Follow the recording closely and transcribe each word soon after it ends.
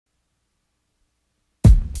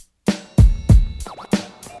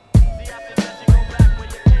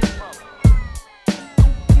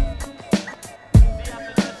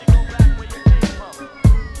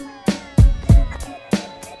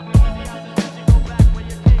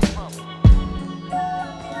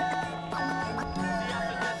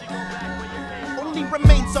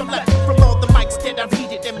remains are left from all the mics that I've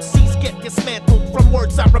heated. MCs get dismantled from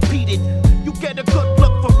words I repeated. You get a good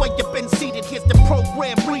look from where you've been seated. Here's the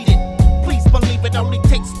program, read it. Please believe it only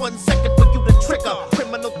takes 1 second for you to trigger.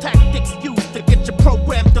 Criminal tactics used to get your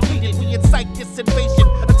program deleted. We incite this invasion,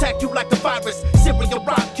 attack you like a virus. Serial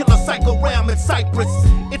rhyme killer, psycho realm in Cyprus.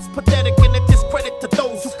 It's pathetic and a discredit to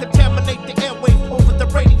those who contaminate the airwaves over the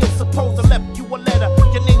radio. Suppose I left you a letter,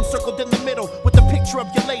 your name circled in the middle with a picture of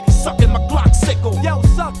your lady sucking my Glock sickle. Yo,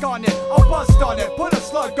 suck on it, I'll bust on it, put a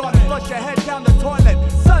slug on it, flush your head down the toilet.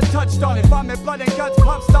 Sun touched on it, vomit, blood and guts,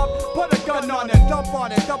 pump stop, put a gun on it, dump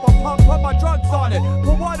on it, double pump, put my drugs on it.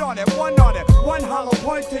 Put what on it, one hollow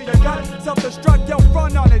point to your gut. Self-destruct, yo,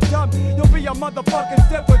 front on it, dumb. You'll be a motherfucking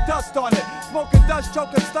stiff with dust on it. Smoking dust,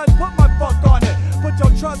 choking sluts, put my fuck on it. Put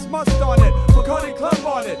your trust must on it, Bacardi Club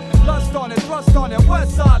on it, lust on it, thrust on it,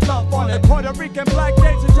 West Side love on it. Puerto Rican black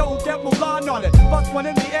gangsters, yo, who get Mulan on it. Bust one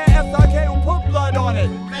in the air, SRK who put blood on it.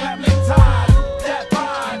 Family ties, that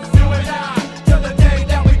binds you and I till the day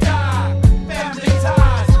that we die. Family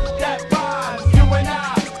ties, that binds you and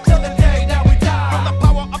I till the day that we die. From the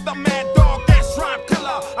power of the mad dog, that's rhyme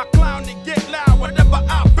killer. I clown and get loud whenever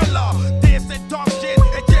I feel her. Dance and talk shit,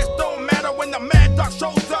 it just don't matter when the mad dog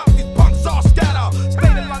shows up. These punks all scatter.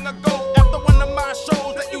 Stated long ago after one of my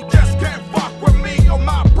shows that you just can't fuck with me or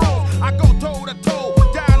my bros. I go toe to toe,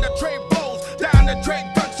 down the trade blows, down the trade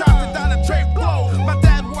gunshots and down the trade blows. My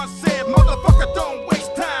dad once said, motherfucker, don't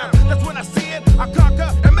waste time. That's when I see it, I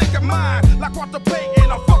conquer and make it mine. Like Walter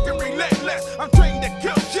Payton, I'm fucking relentless. I'm trained to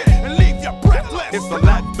kill shit and leave you breathless. It's the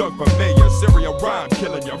Latin thug familiar, serial rhyme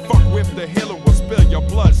killing you. Fuck with the healer will spill your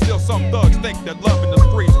blood. Still some thugs think that love in the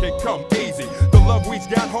streets can come easy. The love we's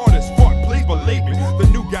got hard as fuck, please believe me. The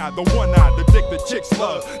new guy, the one-eyed, the dick, the chick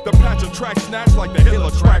slug. The patch of track snatch like the hill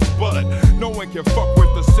tracks bud. No one can fuck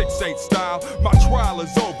with the 6'8 style. My trial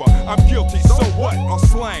is over, I'm guilty, so what? I'll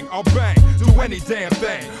slang, I'll bang, do any damn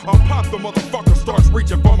thing. I'll pop the motherfucker, starts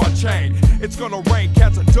reaching for my chain. It's gonna rain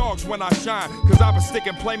cats and dogs when I shine, cause I've been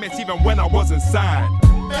sticking playmates even when I wasn't signed.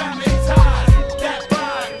 Family ties, that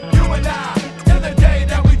bind you and I till the day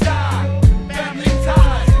that we die. Family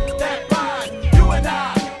ties, that bind you and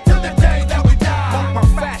I till the day that we die. My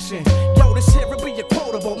fashion, yo, this here will be a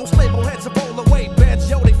quotable. Most label heads are roll away beds,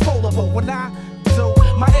 yo, they foldable. When I do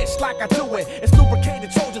my itch like I do it, it's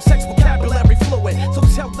lubricated Trojan sex vocabulary fluid. So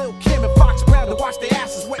tell Lil Kim and Fox Brown to watch their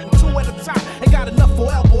asses wetting 2 at a time. Ain't got enough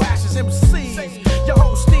for elbow ashes. MCs, your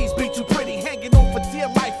whole steez be too pretty, hanging on for dear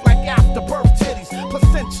life like afterbirth titties.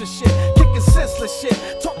 Placenta shit, kicking senseless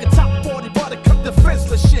shit, talking top 40 buttercup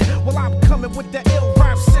defenseless shit. Well, I'm coming with that ill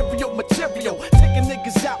rhyme serial material, taking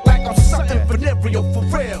niggas out like I'm something venereal for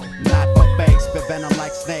real. Not for fakes, but venom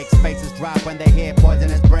like snakes. Faces drop when they hear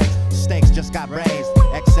poisonous breaks. Stakes just got raised.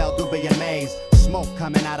 XL do be amazed. Smoke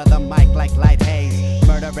coming out of the mic like light haze.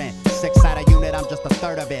 Murdering, 6-sided unit, I'm just a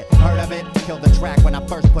third of it. Heard of it? Kill the track when I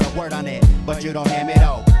first put a word on it. But you don't hear me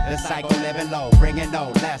though. The cycle living low, bringing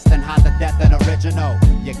no less than hot to death than original.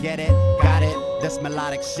 You get it? Got it? This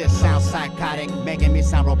melodic shit sounds psychotic, making me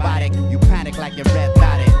sound robotic. You panic like you're red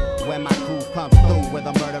dotted. When my crew comes through with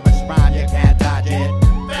a murderous rhyme, you can't dodge it.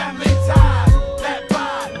 Family ties, that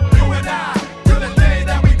bind you and I till the day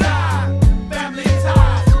that we die. Family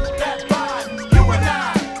ties, that bind you and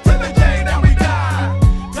I till the day that we die.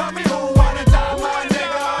 Tell me who wanna die, my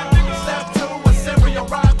nigga. Step 2, a serial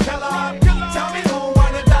rhyme killer. Tell me who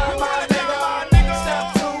wanna die, my nigga. Step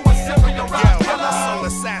 2, a serial rhyme killer. I'm a soul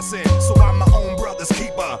assassin, so I'm my own brother's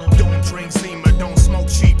keeper. Don't drink Zima, don't smoke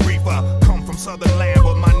cheap reefer. Come from Southern land,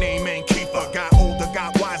 but my name ain't Keeper. Got older,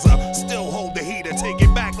 got wiser, still hold the heater. Take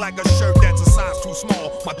it back like a shirt that's a size too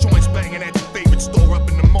small. My joints banging at your favorite store up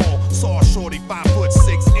in the mall. Saw a shorty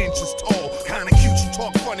 5'6" tall. Kinda cute, she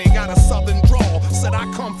talk funny, got a southern drawl. Said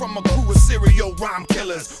I come from a crew of serial rhyme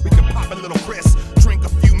killers. We can pop a little Chris, drink a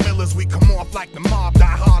few Millers. We come off like the mob, die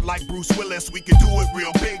hard like Bruce Willis. We can do it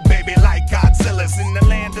real big, baby, like Godzilla's. In the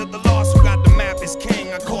land of the lost, who got the map is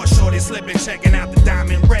king. I caught shorty slipping, checking out the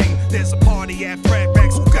diamond ring. There's a party at Fred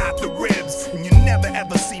Rex who got the ribs. And you never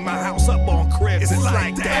ever see my house up on cribs. It's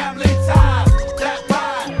like that. Family ties, that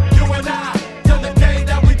bind you and I